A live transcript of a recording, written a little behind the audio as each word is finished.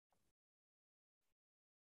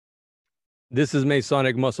This is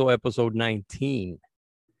Masonic Muscle episode 19.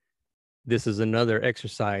 This is another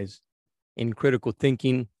exercise in critical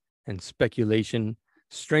thinking and speculation,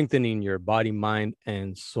 strengthening your body, mind,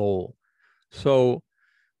 and soul. So,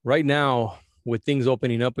 right now, with things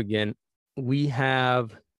opening up again, we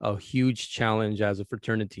have a huge challenge as a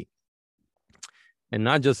fraternity. And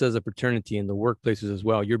not just as a fraternity, in the workplaces as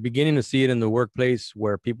well. You're beginning to see it in the workplace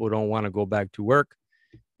where people don't want to go back to work.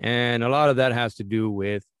 And a lot of that has to do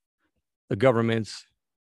with the government's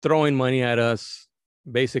throwing money at us,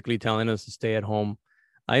 basically telling us to stay at home.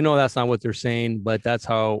 I know that's not what they're saying, but that's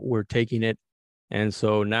how we're taking it. And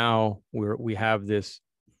so now we have this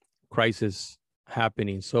crisis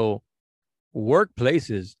happening. So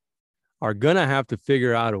workplaces are going to have to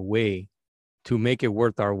figure out a way to make it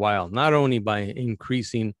worth our while, not only by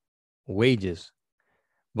increasing wages,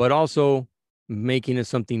 but also making it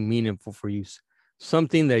something meaningful for you,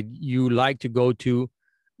 something that you like to go to,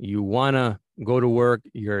 you want to go to work,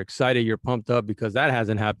 you're excited, you're pumped up, because that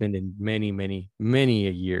hasn't happened in many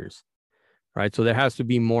years, right? So there has to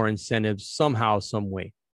be more incentives somehow, some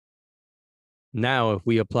way. Now, if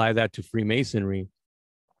we apply that to Freemasonry,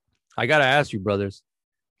 I got to ask you, brothers,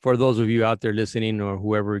 for those of you out there listening or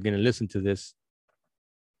whoever are going to listen to this,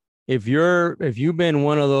 if you've been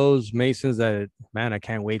one of those Masons that, man, I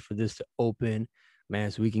can't wait for this to open, man,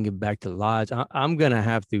 so we can get back to lodge, I'm gonna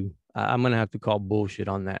have to call bullshit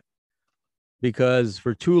on that, because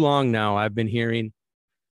for too long now I've been hearing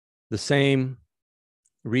the same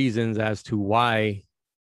reasons as to why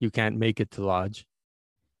you can't make it to lodge,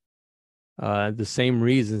 the same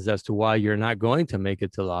reasons as to why you're not going to make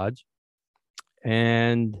it to lodge,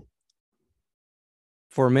 and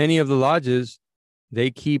for many of the lodges, they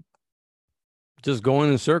keep just going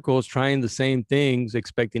in circles, trying the same things,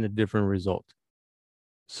 expecting a different result.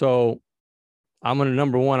 So I'm going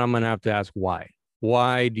to have to ask why.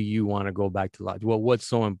 Why do you want to go back to lodge? Well, what's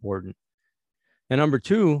so important? And number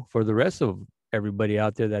two, for the rest of everybody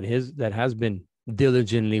out there that has been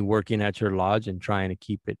diligently working at your lodge and trying to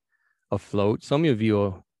keep it afloat. Some of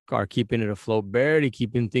you are keeping it afloat, barely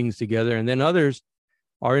keeping things together. And then others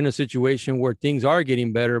are in a situation where things are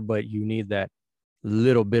getting better, but you need that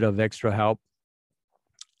little bit of extra help.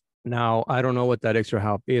 Now, I don't know what that extra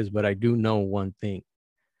help is, but I do know one thing,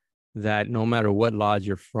 that no matter what lodge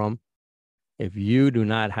you're from, if you do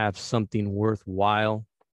not have something worthwhile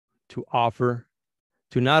to offer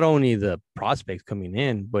to not only the prospects coming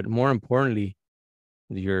in, but more importantly,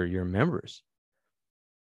 your members,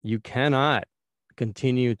 you cannot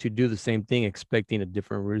continue to do the same thing expecting a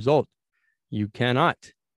different result. You cannot.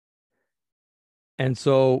 And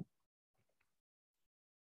so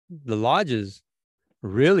the lodges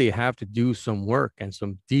really have to do some work and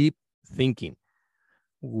some deep thinking.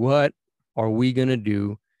 What are we going to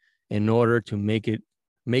do in order to make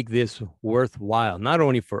this worthwhile, not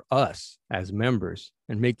only for us as members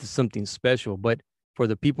and make this something special, but for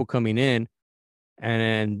the people coming in,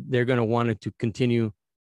 and they're going to want it to continue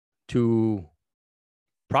to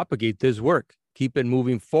propagate this work, keep it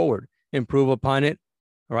moving forward, improve upon it,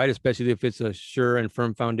 all right, especially if it's a sure and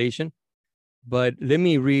firm foundation. But let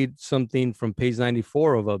me read something from page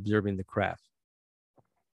 94 of Observing the Craft.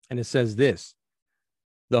 And it says this: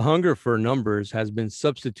 the hunger for numbers has been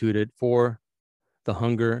substituted for the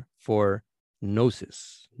hunger for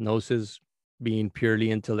gnosis, gnosis being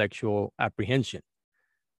purely intellectual apprehension.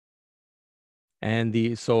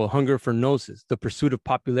 And so hunger for gnosis, the pursuit of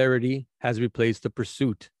popularity, has replaced the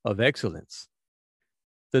pursuit of excellence.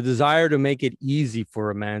 The desire to make it easy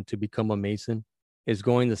for a man to become a Mason is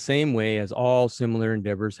going the same way as all similar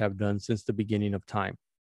endeavors have done since the beginning of time.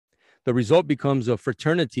 The result becomes a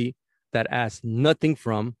fraternity that asks nothing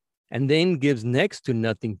from and then gives next to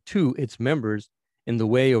nothing to its members in the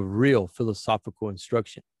way of real philosophical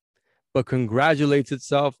instruction, but congratulates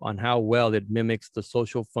itself on how well it mimics the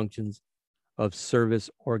social functions of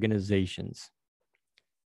service organizations.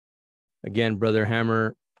 Again, Brother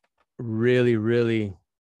Hammer really, really,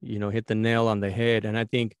 hit the nail on the head. And I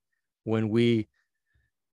think when we're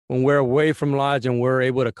away from lodge and we're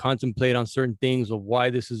able to contemplate on certain things of why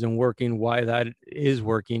this isn't working, why that is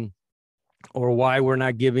working, or why we're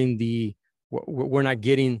not getting the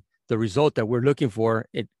result that we're looking for,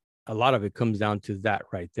 a lot of it comes down to that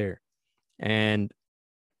right there. And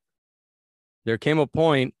there came a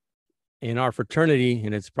point in our fraternity,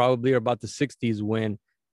 and it's probably about the 60s, when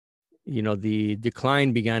the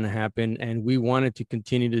decline began to happen, and we wanted to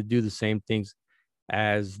continue to do the same things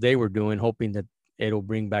as they were doing, hoping that it'll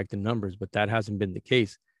bring back the numbers, but that hasn't been the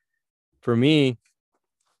case. For me,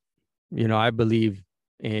 I believe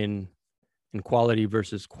in quality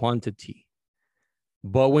versus quantity.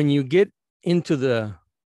 But when you get into the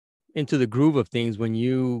into the groove of things, when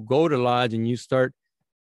you go to lodge and you start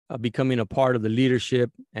becoming a part of the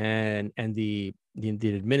leadership and the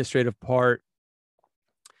administrative part,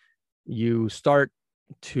 you start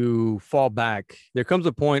to fall back. There comes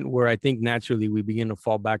a point where I think naturally we begin to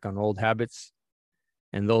fall back on old habits,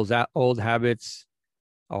 and those old habits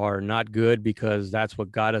are not good because that's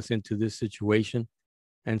what got us into this situation.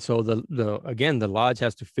 And so the lodge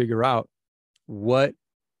has to figure out what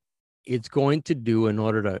it's going to do in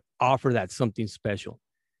order to offer that something special.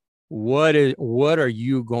 What are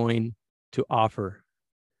you going to offer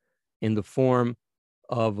in the form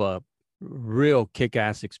of a real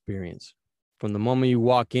kick-ass experience? From the moment you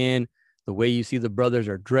walk in, the way you see the brothers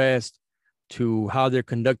are dressed, to how they're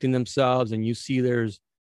conducting themselves, and you see there's,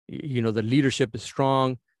 the leadership is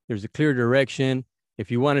strong. There's a clear direction.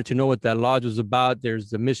 If you wanted to know what that lodge was about, there's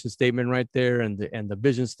the mission statement right there, and the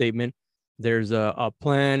vision statement. There's a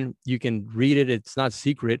plan. You can read it. It's not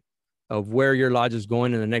secret of where your lodge is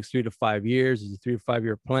going in the next 3 to 5 years. It's a 3 to 5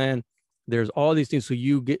 year plan. There's all these things. So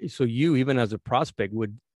you even as a prospect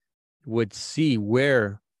would see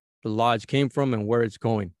where the lodge came from and where it's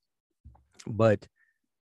going. But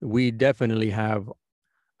we definitely have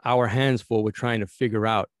our hands full with trying to figure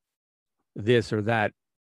out this or that.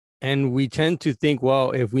 And we tend to think,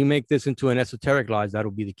 well, if we make this into an esoteric lodge,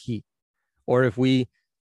 that'll be the key. Or if we,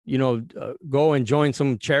 go and join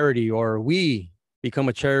some charity, or we become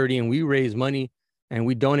a charity and we raise money and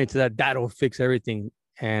we donate to that, that'll fix everything.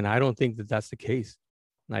 And I don't think that that's the case.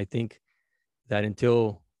 And I think that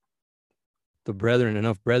until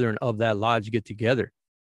enough brethren of that lodge get together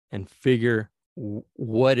and figure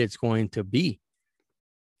what it's going to be,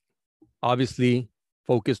 obviously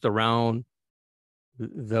focused around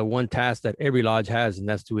the one task that every lodge has, and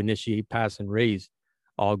that's to initiate, pass, and raise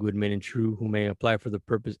all good men and true who may apply for the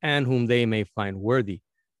purpose and whom they may find worthy.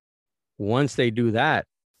 Once they do that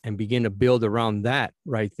and begin to build around that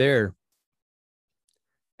right there,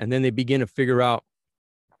 and then they begin to figure out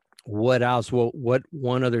what else, what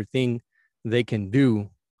one other thing they can do,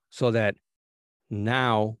 so that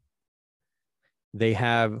now they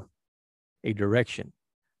have a direction.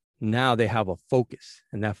 Now they have a focus,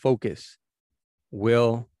 and that focus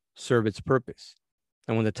will serve its purpose.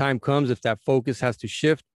 And when the time comes, if that focus has to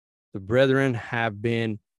shift, the brethren have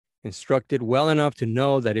been instructed well enough to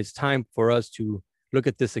know that it's time for us to look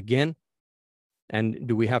at this again. And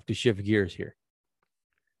do we have to shift gears here?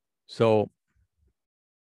 So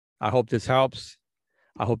I hope this helps.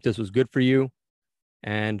 I hope this was good for you.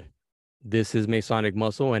 And this is Masonic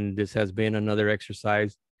Muscle, and this has been another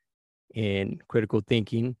exercise in critical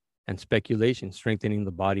thinking and speculation, strengthening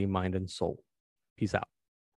the body, mind, and soul. Peace out.